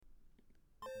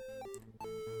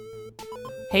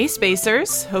Hey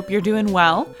Spacers, hope you're doing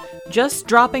well. Just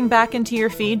dropping back into your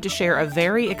feed to share a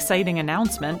very exciting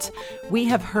announcement. We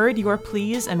have heard your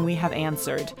pleas and we have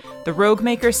answered. The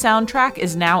ROGUEMAKER soundtrack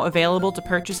is now available to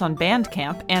purchase on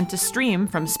Bandcamp and to stream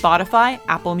from Spotify,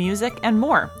 Apple Music, and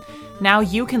more. Now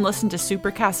you can listen to Super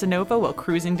Casanova while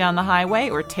cruising down the highway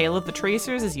or Tale of the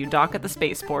Tracers as you dock at the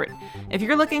spaceport. If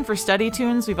you're looking for study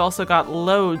tunes, we've also got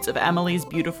loads of Emily's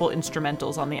beautiful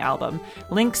instrumentals on the album.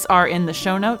 Links are in the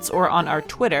show notes or on our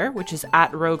Twitter, which is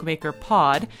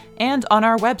 @ROGUEMAKERPod, and on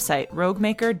our website,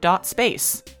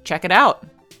 roguemaker.space. Check it out!